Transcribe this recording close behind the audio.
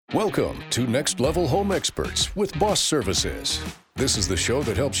Welcome to Next Level Home Experts with Boss Services. This is the show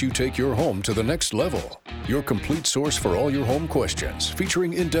that helps you take your home to the next level. Your complete source for all your home questions,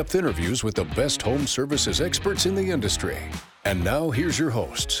 featuring in-depth interviews with the best home services experts in the industry. And now here's your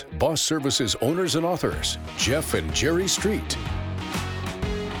hosts, Boss Services owners and authors, Jeff and Jerry Street.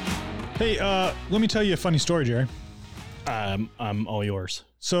 Hey, let me tell you a funny story, Jerry. I'm all yours.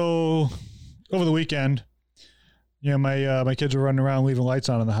 So over the weekend, my kids are running around leaving lights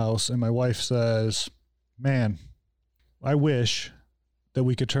on in the house, and my wife says, "Man, I wish that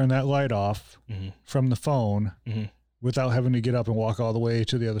we could turn that light off from the phone without having to get up and walk all the way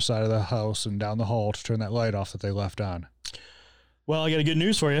to the other side of the house and down the hall to turn that light off that they left on." Well, I got a good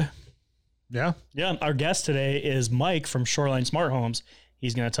news for you. Yeah? Yeah, our guest today is Mike from Shoreline Smart Homes.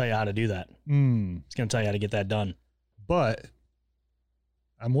 He's going to tell you how to do that. He's going to tell you how to get that done. But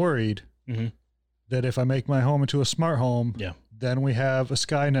I'm worried that if I make my home into a smart home, then we have a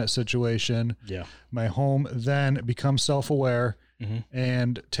Skynet situation. Yeah. My home then becomes self-aware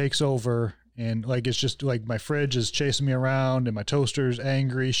and takes over. And like, it's just like my fridge is chasing me around and my toaster's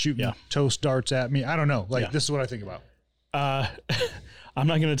angry, shooting toast darts at me. I don't know. This is what I think about. I'm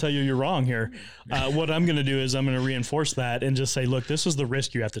not going to tell you you're wrong here. What I'm going to do is I'm going to reinforce that and just say, look, this is the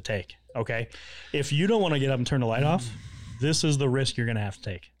risk you have to take. Okay. If you don't want to get up and turn the light off, this is the risk you're going to have to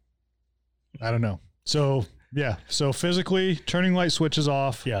take. I don't know. So yeah. So physically turning light switches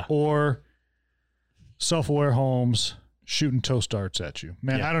off or self-aware homes shooting toast darts at you,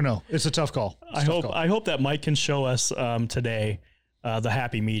 man. I don't know. It's a tough call. I hope that Mike can show us today the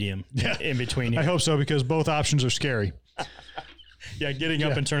happy medium in between. I hope so, because both options are scary. Getting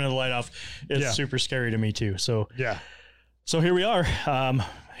up and turning the light off is super scary to me too. So here we are.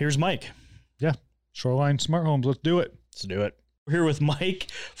 Here's Mike. Yeah. Shoreline Smart Homes. Let's do it. Let's do it. We're here with Mike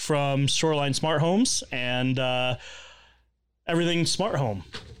from Shoreline Smart Homes and everything smart home.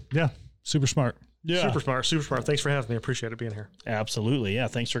 Yeah. Super smart. Yeah. Super smart. Thanks for having me. I appreciate it being here. Absolutely. Yeah.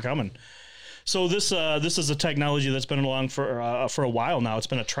 Thanks for coming. So this is a technology that's been along for a while now. It's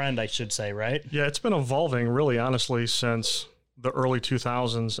been a trend, I should say, right? Yeah, it's been evolving really honestly since the early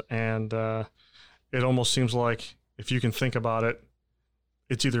 2000s, and it almost seems like, if you can think about it,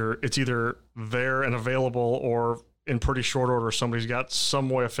 it's either there and available, or in pretty short order somebody's got some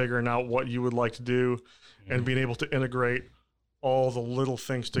way of figuring out what you would like to do and being able to integrate all the little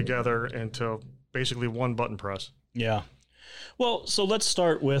things together into basically one button press. Yeah. Well, so let's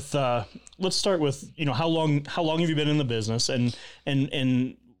start with how long have you been in the business and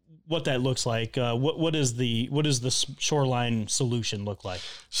what that looks like? What does the Shoreline solution look like?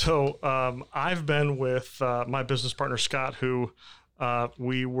 So I've been with my business partner Scott, who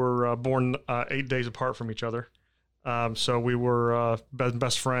we were born 8 days apart from each other. So we were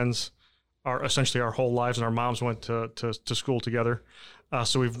best friends essentially our whole lives, and our moms went to school together.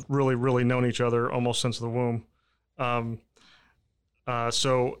 So we've really known each other almost since the womb.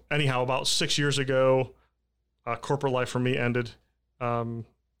 So anyhow, about 6 years ago, corporate life for me ended,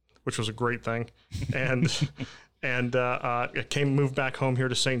 which was a great thing. And I moved back home here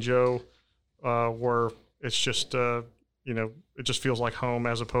to St. Joe, where it's just, it just feels like home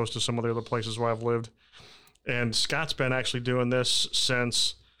as opposed to some of the other places where I've lived. And Scott's been actually doing this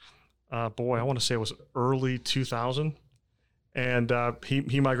since, I want to say it was early 2000. And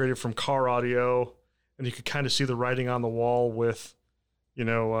he migrated from car audio, and you could kind of see the writing on the wall with,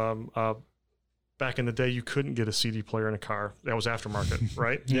 back in the day, you couldn't get a CD player in a car. That was aftermarket,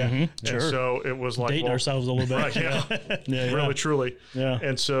 right? Sure. And so it was like dating ourselves a little bit. Right, really, truly. Yeah.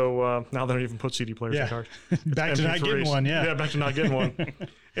 And so now they don't even put CD players in cars. Back to not getting one. Yeah, back to not getting one.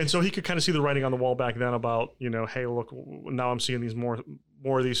 And so he could kind of see the writing on the wall back then about, hey, look, now I'm seeing these more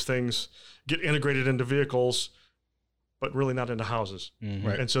of these things get integrated into vehicles, but really not into houses.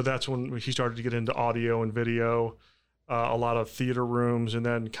 Right. And so that's when he started to get into audio and video, a lot of theater rooms, and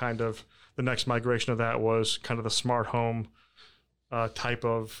then kind of the next migration of that was kind of the smart home type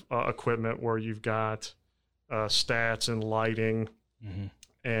of equipment, where you've got stats and lighting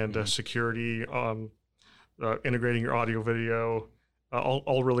and security, integrating your audio, video,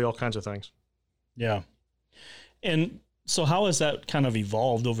 all kinds of things. Yeah. And so how has that kind of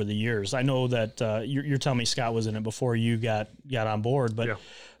evolved over the years? I know that you're telling me Scott was in it before you got on board,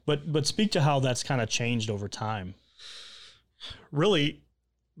 but speak to how that's kind of changed over time. Really,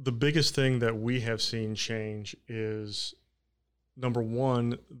 the biggest thing that we have seen change is, number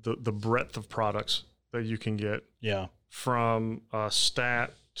one, the breadth of products that you can get. Yeah. From a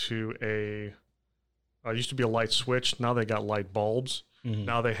stat to used to be a light switch. Now they got light bulbs.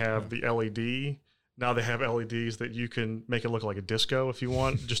 Now they have the LED. Now they have LEDs that you can make it look like a disco if you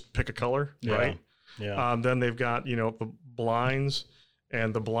want. Just pick a color, right? Yeah. Then they've got, the blinds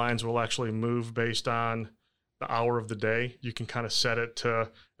and the blinds will actually move based on the hour of the day. You can kind of set it to,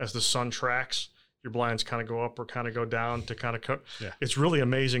 as the sun tracks, your blinds kind of go up or kind of go down to kind of It's really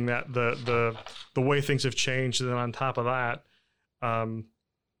amazing that the way things have changed. And then on top of that,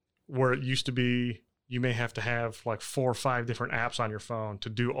 where it used to be, you may have to have like 4 or 5 different apps on your phone to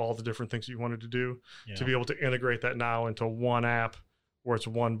do all the different things you wanted to do, to be able to integrate that now into one app where it's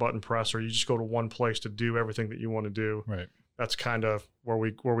one button press, or you just go to one place to do everything that you want to do. Right. That's kind of where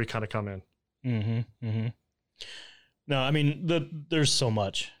we kind of come in. Mm-hmm. Mm-hmm. No, I mean, there's so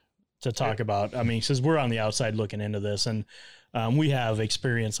much to talk about. I mean, since we're on the outside looking into this, and we have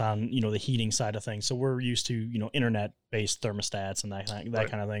experience on, the heating side of things. So we're used to, internet-based thermostats and that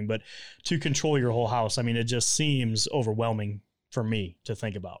kind of thing. But to control your whole house, I mean, it just seems overwhelming for me to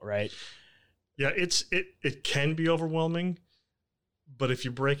think about, right? Yeah, it can be overwhelming, but if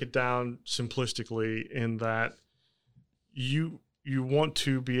you break it down simplistically in that you want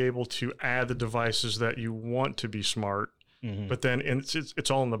to be able to add the devices that you want to be smart, but then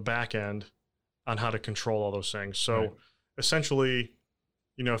it's all in the back end on how to control all those things. So essentially,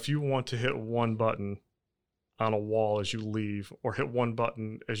 if you want to hit one button on a wall as you leave, or hit one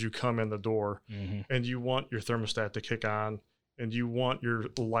button as you come in the door, and you want your thermostat to kick on, and you want your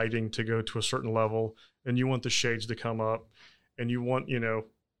lighting to go to a certain level, and you want the shades to come up, and you want,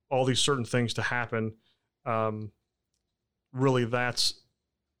 all these certain things to happen, really that's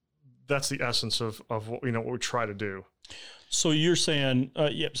the essence of what we try to do. So you're saying,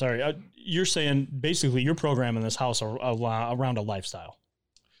 you're saying basically you're programming this house around a lifestyle.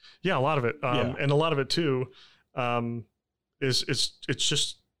 Yeah, a lot of it, and a lot of it too, is it's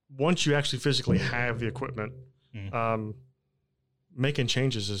just once you actually physically have the equipment, making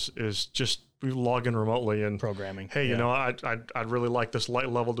changes is just we log in remotely and programming. Hey, I'd really like this light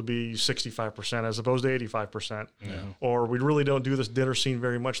level to be 65% as opposed to 85%, or we really don't do this dinner scene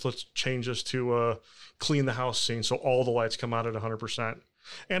very much. Let's change this to clean the house scene so all the lights come out at 100%.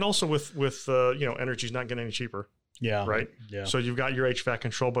 And also with energy's not getting any cheaper. Yeah. Right. Yeah. So you've got your HVAC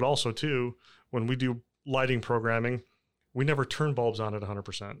control, but also too, when we do lighting programming, we never turn bulbs on at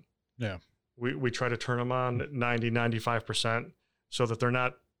 100%. Yeah. We try to turn them on at 90, 95% so that they're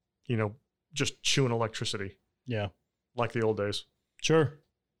not, just chewing electricity. Yeah. Like the old days. Sure.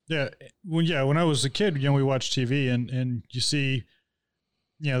 Yeah. When I was a kid, we watched TV and you see,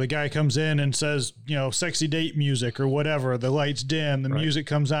 the guy comes in and says, sexy date music or whatever, the lights dim, the music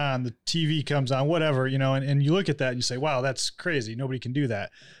comes on, the TV comes on, whatever, and you look at that and you say, wow, that's crazy. Nobody can do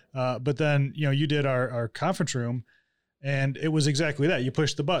that. But then, you did our conference room and it was exactly that. You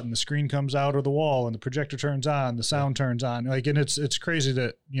push the button, the screen comes out of the wall and the projector turns on, the sound turns on. And it's crazy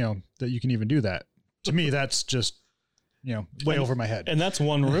that, that you can even do that. To me, that's just, way over my head. And that's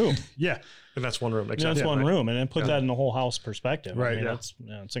one room. Yeah. And that's one room. Exactly. That's one room. And then put that in the whole house perspective. Right. I mean,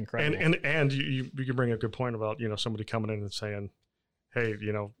 it's incredible. And you can bring a good point about, somebody coming in and saying, hey,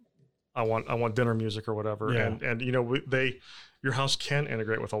 I want dinner music or whatever. Yeah. And your house can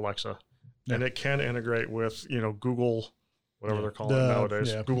integrate with Alexa. Yeah. And it can integrate with, Google, whatever they're calling it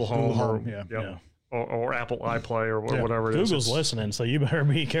nowadays, Google Home. Or Apple iPlay or whatever it is. Google's listening, so you better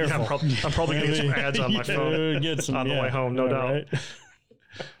be careful. Yeah, I'm probably going to get some ads on my phone get some, on the way home, no doubt. Right?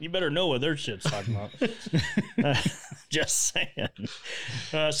 You better know what their shit's talking about. Just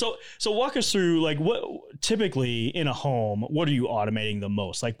saying. So walk us through, like, what typically in a home, what are you automating the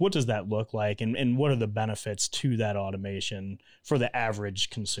most? Like, what does that look like? And what are the benefits to that automation for the average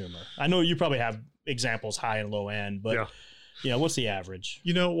consumer? I know you probably have examples high and low end, but what's the average?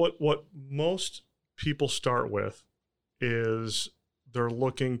 What most people start with is they're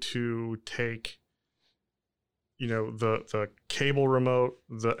looking to take, the cable remote,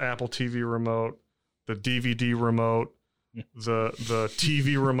 the Apple TV remote, the DVD remote, the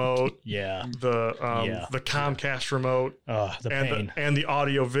TV remote, the Comcast remote, and the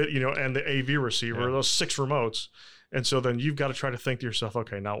audio and the AV receiver, those 6 remotes. And so then you've got to try to think to yourself,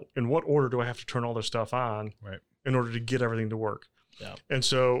 okay, now in what order do I have to turn all this stuff on in order to get everything to work? Yeah. And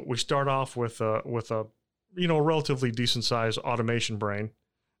so we start off with a relatively decent sized automation brain,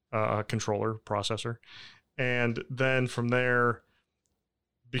 controller processor. And then from there,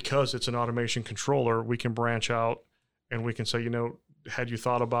 because it's an automation controller, we can branch out and we can say, had you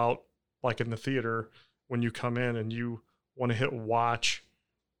thought about, like in the theater, when you come in and you want to hit watch,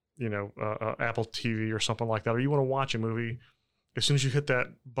 Apple TV or something like that, or you want to watch a movie, as soon as you hit that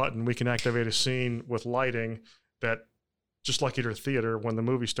button, we can activate a scene with lighting that, just like at your theater, when the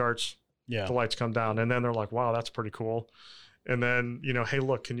movie starts, the lights come down. And then they're like, wow, that's pretty cool. And then, hey,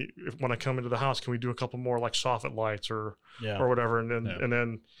 look, when I come into the house, can we do a couple more like soffit lights or whatever? And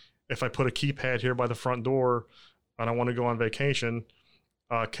then if I put a keypad here by the front door and I want to go on vacation,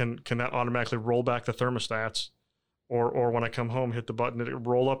 can that automatically roll back the thermostats, or when I come home, hit the button, it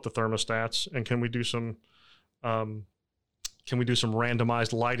roll up the thermostats, and can we do some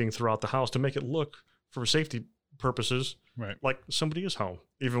randomized lighting throughout the house to make it look, for safety purposes, Right. like somebody is home,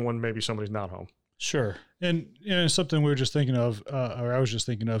 even when maybe somebody's not home. Sure. And something we were just thinking of, or I was just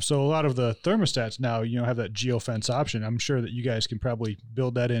thinking of. So a lot of the thermostats now, have that geofence option. I'm sure that you guys can probably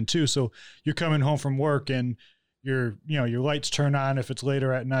build that in too. So you're coming home from work and your lights turn on. If it's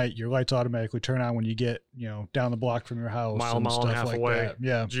later at night, your lights automatically turn on when you get, down the block from your house. Mile and a half away. That.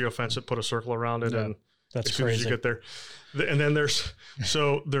 Yeah. Geofence it, put a circle around it, and That's as soon as crazy. you get there, and then there's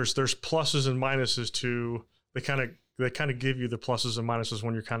pluses and minuses to they kind of give you the pluses and minuses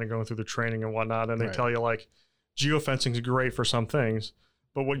when you're kind of going through the training and whatnot, and they Right. tell you like geofencing is great for some things,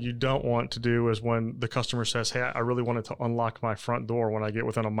 but what you don't want to do is when the customer says, "Hey, I really wanted to unlock my front door when I get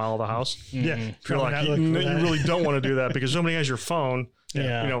within a mile of the house." Yeah. If you're like, you really don't want to do that because somebody has your phone.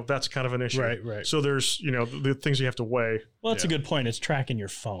 Yeah. That's kind of an issue. Right. So there's the things you have to weigh. Well, that's a good point. It's tracking your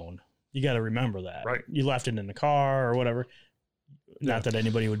phone. You got to remember that. Right. You left it in the car or whatever. Not that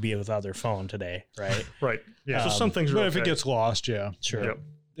anybody would be without their phone today, right? Right. Yeah. So some things are But okay. if it gets lost, yeah. Sure. Yep.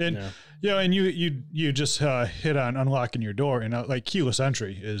 And and you just hit on unlocking your door, and like keyless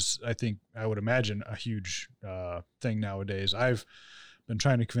entry is, I would imagine, a huge thing nowadays. I've been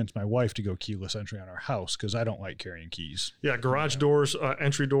trying to convince my wife to go keyless entry on our house because I don't like carrying keys. Yeah, garage doors,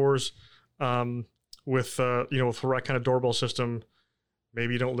 entry doors, with the right kind of doorbell system.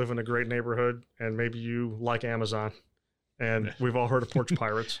 Maybe you don't live in a great neighborhood, and maybe you like Amazon. And we've all heard of porch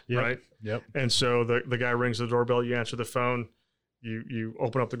pirates, right? Yep. And so the guy rings the doorbell, you answer the phone, you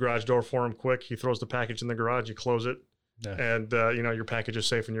open up the garage door for him quick. He throws the package in the garage, you close it, and your package is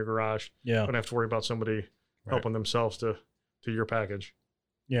safe in your garage. Yeah. You don't have to worry about somebody helping themselves to your package.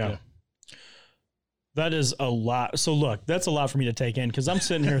 Yeah. That is a lot. So look, that's a lot for me to take in because I'm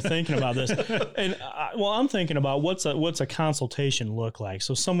sitting here thinking about this, and I'm thinking about what's a consultation look like.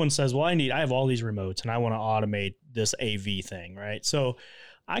 So someone says, "Well, I have all these remotes and I want to automate this AV thing, right?" So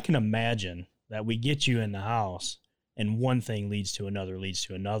I can imagine that we get you in the house, and one thing leads to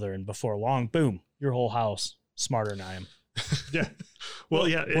another, and before long, boom, your whole house smarter than I am. Yeah. Well,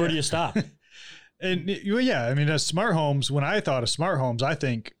 Where do you stop? And as smart homes, when I thought of smart homes, I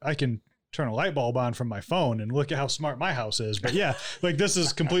think I can turn a light bulb on from my phone and look at how smart my house is. But this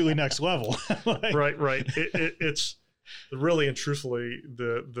is completely next level. Right. It's really and truthfully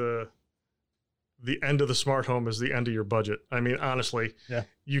the end of the smart home is the end of your budget. I mean, honestly,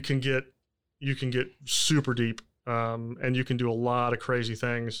 you can get super deep, and you can do a lot of crazy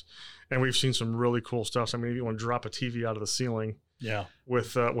things. And we've seen some really cool stuff. So, I mean, if you want to drop a TV out of the ceiling,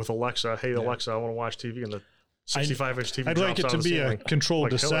 with Alexa, hey Alexa, I want to watch TV, and the 65-inch TV. I'd like it to be a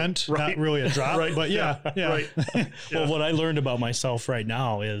controlled descent, not really a drop. Right. But Right. Well, what I learned about myself right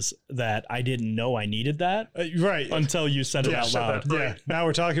now is that I didn't know I needed that right until you said it out loud. Right. Yeah. Now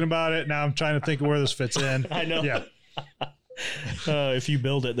we're talking about it. Now I'm trying to think of where this fits in. I know. Yeah. If you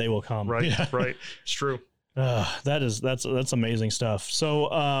build it, they will come. Right. Right. It's true. That's amazing stuff. So,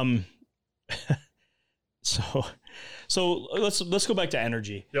 so let's go back to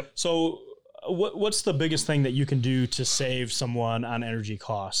energy. Yep. So what's the biggest thing that you can do to save someone on energy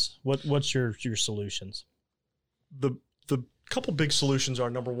costs? What's your solutions? The couple big solutions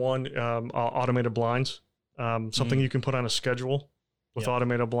are, number one, automated blinds. Something you can put on a schedule with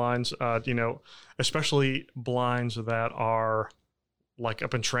automated blinds. Especially blinds that are like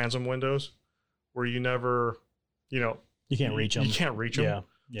up in transom windows where you never, you can't reach them. You can't reach them.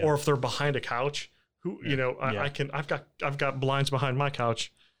 Yeah. Or if they're behind a couch, I've got blinds behind my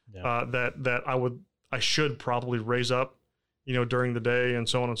couch that I should probably raise up, during the day and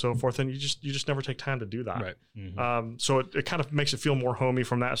so on and so forth. And you just never take time to do that. Right. Mm-hmm. So it kind of makes it feel more homey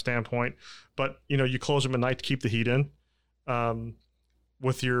from that standpoint. But you close them at night to keep the heat in.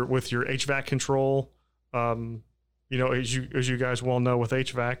 With your HVAC control, as you guys well know, with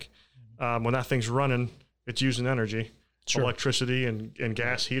HVAC, when that thing's running, it's using energy. Sure. Electricity and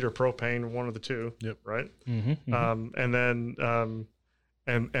gas, heat, or propane, one of the two. Yep. Right. Mm-hmm. And then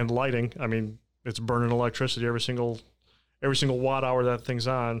and lighting. I mean, it's burning electricity every single watt hour that thing's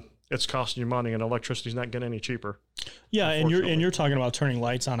on. It's costing you money, and electricity's not getting any cheaper. Yeah, and you're talking about turning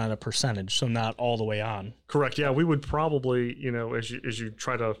lights on at a percentage, so not all the way on. Correct. Yeah, we would probably, as you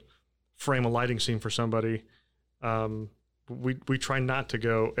try to frame a lighting scene for somebody, we try not to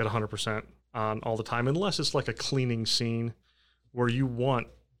go at 100% on all the time, unless it's like a cleaning scene where you want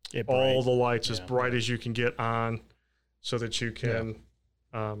all the lights as bright as you can get on, so that you can,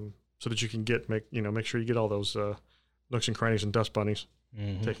 make sure you get all those nooks and crannies and dust bunnies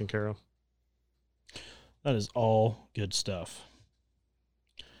taken care of. That is all good stuff.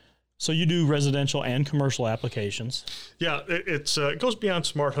 So you do residential and commercial applications. Yeah, it goes beyond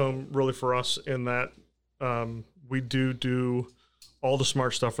smart home really for us in that we do all the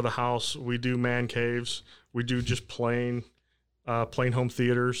smart stuff for the house. We do man caves. We do just plain home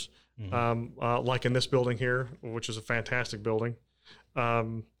theaters, like in this building here, which is a fantastic building.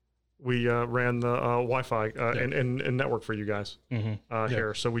 We ran the Wi-Fi and network for you guys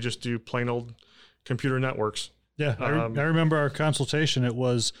here. So we just do plain old computer networks. Yeah, I remember our consultation. It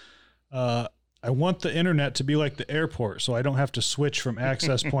was, I want the internet to be like the airport, so I don't have to switch from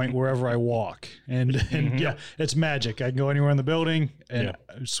access point wherever I walk. And yeah, it's magic. I can go anywhere in the building and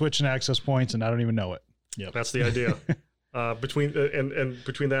switch in access points, and I don't even know it. Yeah, that's the idea. Between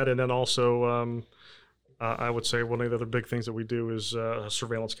that, and then also, I would say one of the other big things that we do is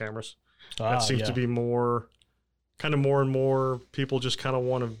surveillance cameras. That seems to be more and more people just kind of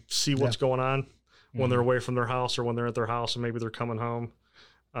want to see what's going on when they're away from their house or when they're at their house and maybe they're coming home.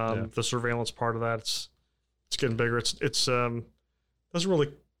 The surveillance part of that, it's getting bigger. It's doesn't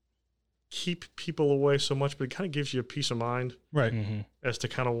really keep people away so much, but it kind of gives you a peace of mind, right? As to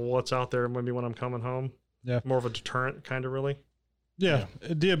kind of what's out there maybe when I'm coming home. Yeah, more of a deterrent, kind of really. Yeah,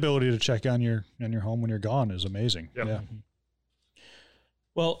 the ability to check on your home when you're gone is amazing. Yep. Yeah.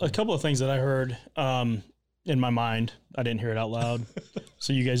 Well, a couple of things that I heard in my mind, I didn't hear it out loud,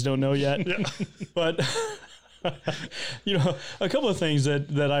 so you guys don't know yet. Yeah. But a couple of things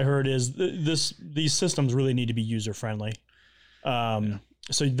that I heard is these systems really need to be user friendly.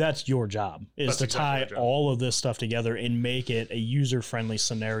 So that's your job, is to tie all of this stuff together and make it a user-friendly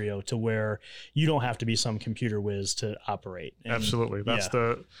scenario to where you don't have to be some computer whiz to operate. And absolutely. That's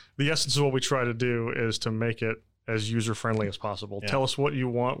the essence of what we try to do, is to make it as user-friendly as possible. Yeah. Tell us what you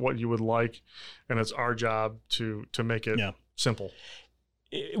want, what you would like, and it's our job to make it simple.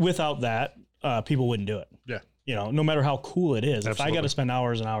 Without that, people wouldn't do it. Yeah. No matter how cool it is. Absolutely. If I got to spend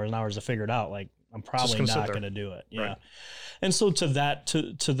hours and hours and hours to figure it out, like, I'm probably not going to do it. Yeah. Right. And so to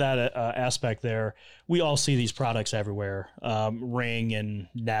that aspect there, we all see these products everywhere, Ring and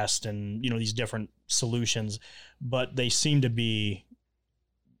Nest and, these different solutions, but they seem to be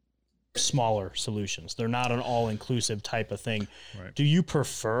smaller solutions. They're not an all-inclusive type of thing. Right. Do you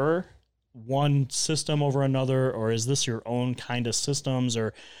prefer one system over another, or is this your own kind of systems,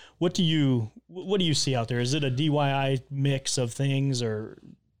 or what do you see out there? Is it a DIY mix of things, or...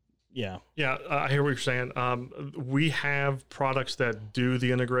 Yeah, I hear what you're saying. We have products that do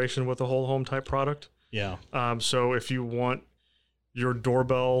the integration with a whole home type product. Yeah. So if you want your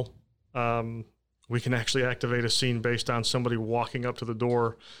doorbell, we can actually activate a scene based on somebody walking up to the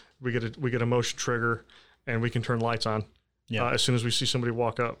door. We get a motion trigger, and we can turn lights on as soon as we see somebody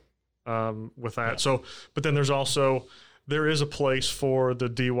walk up with that. Yeah. So, but then there is a place for the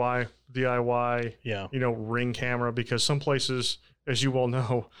DIY, Ring camera, because some places, as you well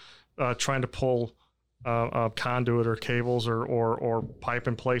know, trying to pull conduit or cables or pipe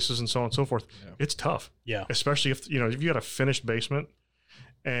in places and so on and so forth, it's tough. Yeah, especially if you got a finished basement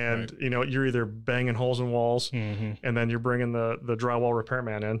and you're either banging holes in walls and then you're bringing the drywall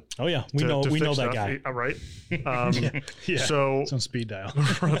repairman in. Oh yeah, we know that guy. Right. So it's on speed dial.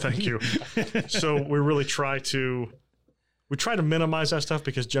 Thank you. So we really try to minimize that stuff,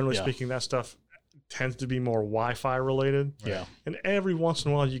 because generally speaking, that stuff tends to be more Wi-Fi related. Yeah. And every once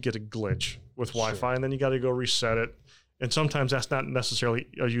in a while you get a glitch with Wi-Fi, and then you got to go reset it. And sometimes that's not necessarily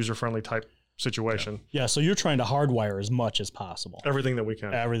a user-friendly type situation. Yeah. So you're trying to hardwire as much as possible. Everything that we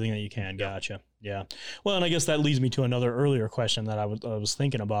can. Everything that you can. Gotcha. Yeah. Well, and I guess that leads me to another earlier question that I was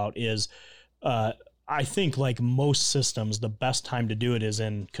thinking about is, I think like most systems, the best time to do it is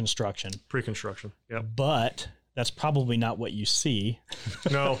in construction. Pre-construction. Yeah. But that's probably not what you see.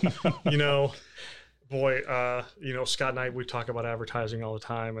 No, boy, Scott and I, we talk about advertising all the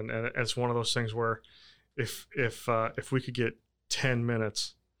time, and it's one of those things where if we could get 10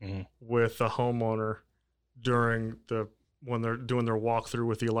 minutes with a homeowner when they're doing their walkthrough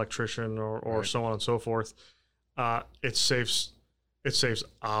with the electrician or so on and so forth, it saves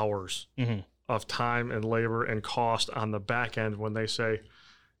hours of time and labor and cost on the back end when they say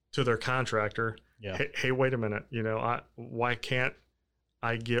to their contractor, hey, wait a minute, why can't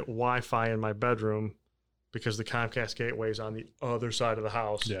I get Wi-Fi in my bedroom because the Comcast gateway is on the other side of the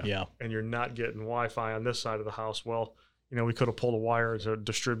house. Yeah. And you're not getting Wi-Fi on this side of the house. Well, we could have pulled a wire to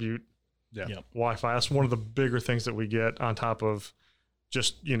distribute Wi-Fi. That's one of the bigger things that we get on top of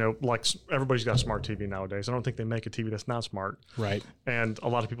just, like everybody's got a smart TV nowadays. I don't think they make a TV that's not smart. Right. And a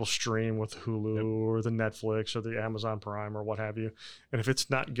lot of people stream with Hulu or the Netflix or the Amazon Prime or what have you. And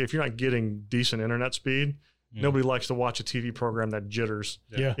if you're not getting decent internet speed, nobody likes to watch a TV program that jitters,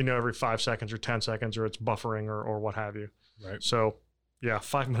 every 5 seconds or 10 seconds, or it's buffering or what have you. Right. So yeah,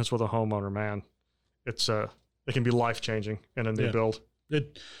 5 minutes with a homeowner, man, it can be life changing in a new build.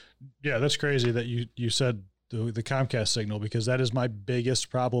 Yeah, that's crazy that you said the Comcast signal, because that is my biggest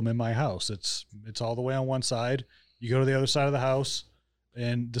problem in my house. It's all the way on one side. You go to the other side of the house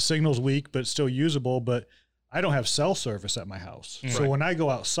and the signal's weak, but it's still usable. But I don't have cell service at my house. Right. So when I go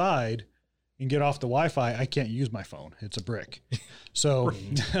outside and get off the Wi-Fi, I can't use my phone. It's a brick. So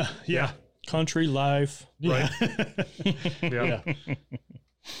yeah. Country life. Right. Yeah.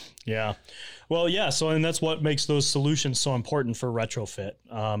 Yeah. Well, yeah. So, and that's what makes those solutions so important for retrofit.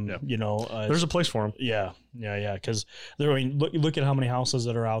 You know, there's a place for them. Yeah. Because look at how many houses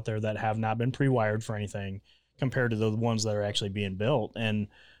that are out there that have not been pre-wired for anything compared to the ones that are actually being built. And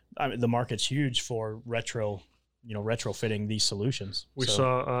I mean, the market's huge for retrofitting these solutions. We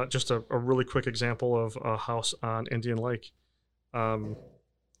saw just a really quick example of a house on Indian Lake. The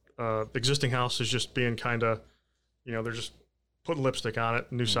existing house is just being kind of, they're just putting lipstick on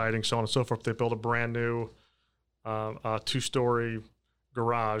it, new siding, so on and so forth. They built a brand new 2-story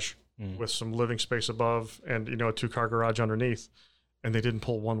garage with some living space above and, a 2-car garage underneath. And they didn't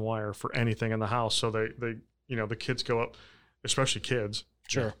pull one wire for anything in the house. So they the kids go up, especially kids.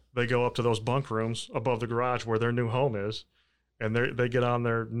 Sure. They go up to those bunk rooms above the garage where their new home is. And they get on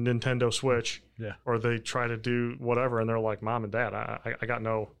their Nintendo Switch, or they try to do whatever, and they're like, "Mom and Dad, I got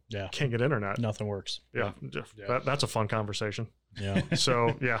can't get internet. Nothing works." Yeah. That's a fun conversation. Yeah.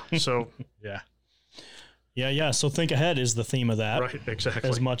 So So think ahead is the theme of that, right? Exactly.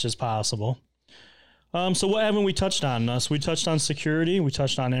 As much as possible. So what haven't we touched on? So we touched on security, we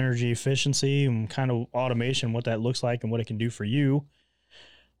touched on energy efficiency, and kind of automation, what that looks like, and what it can do for you.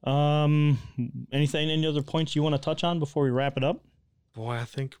 Any other points you want to touch on before we wrap it up? Boy, I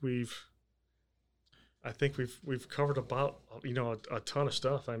think we've covered about, a ton of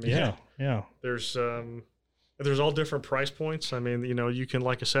stuff. I mean, there's all different price points. I mean, you can,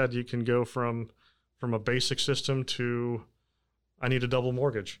 like I said, you can go from a basic system to, I need a double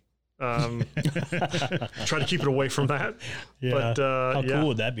mortgage. Try to keep it away from that. Yeah. But how cool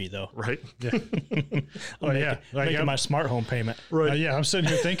would that be, though? Right. Yeah. Making my smart home payment. Right. I'm sitting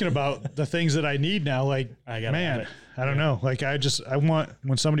here thinking about the things that I need now. Like, I don't know. Like, I want,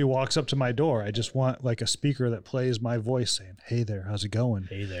 when somebody walks up to my door, I just want like a speaker that plays my voice saying, "Hey there, how's it going?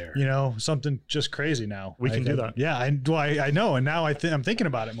 Hey there." Something just crazy now. We can do that. Yeah. I know. And now I'm thinking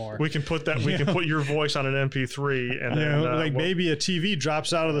about it more. We can put that, we can put your voice on an MP3 and then, maybe a TV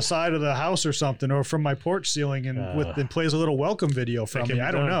drops out of the side of the house or something, or from my porch ceiling and plays a little welcome video from me.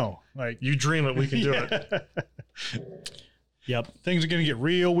 I don't know. Like, you dream it, we can do it. Yep. Things are going to get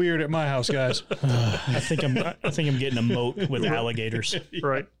real weird at my house, guys. I think I'm getting a moat with alligators.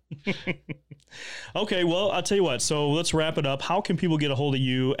 Right. Okay. Well, I'll tell you what. So let's wrap it up. How can people get a hold of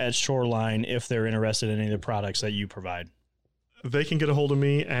you at Shoreline if they're interested in any of the products that you provide? They can get a hold of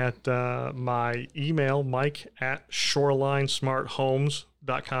me at my email,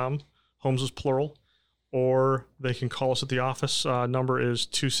 mike@shorelinesmarthomes.com. Homes is plural. Or they can call us at the office. Number is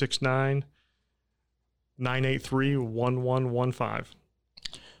 269-983-1115.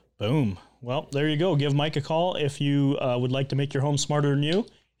 Boom. Well, there you go. Give Mike a call if you would like to make your home smarter than you.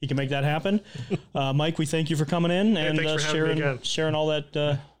 He can make that happen. Mike, we thank you for coming in and sharing all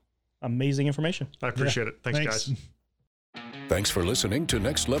that amazing information. I appreciate it. Thanks, guys. Thanks for listening to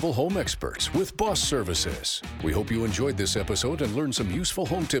Next Level Home Experts with Boss Services. We hope you enjoyed this episode and learned some useful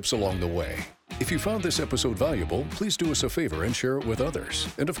home tips along the way. If you found this episode valuable, please do us a favor and share it with others.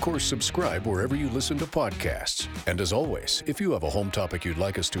 And of course, subscribe wherever you listen to podcasts. And as always, if you have a home topic you'd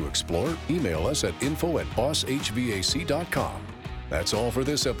like us to explore, email us at info@bosshvac.com. That's all for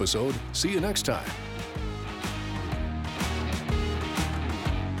this episode. See you next time.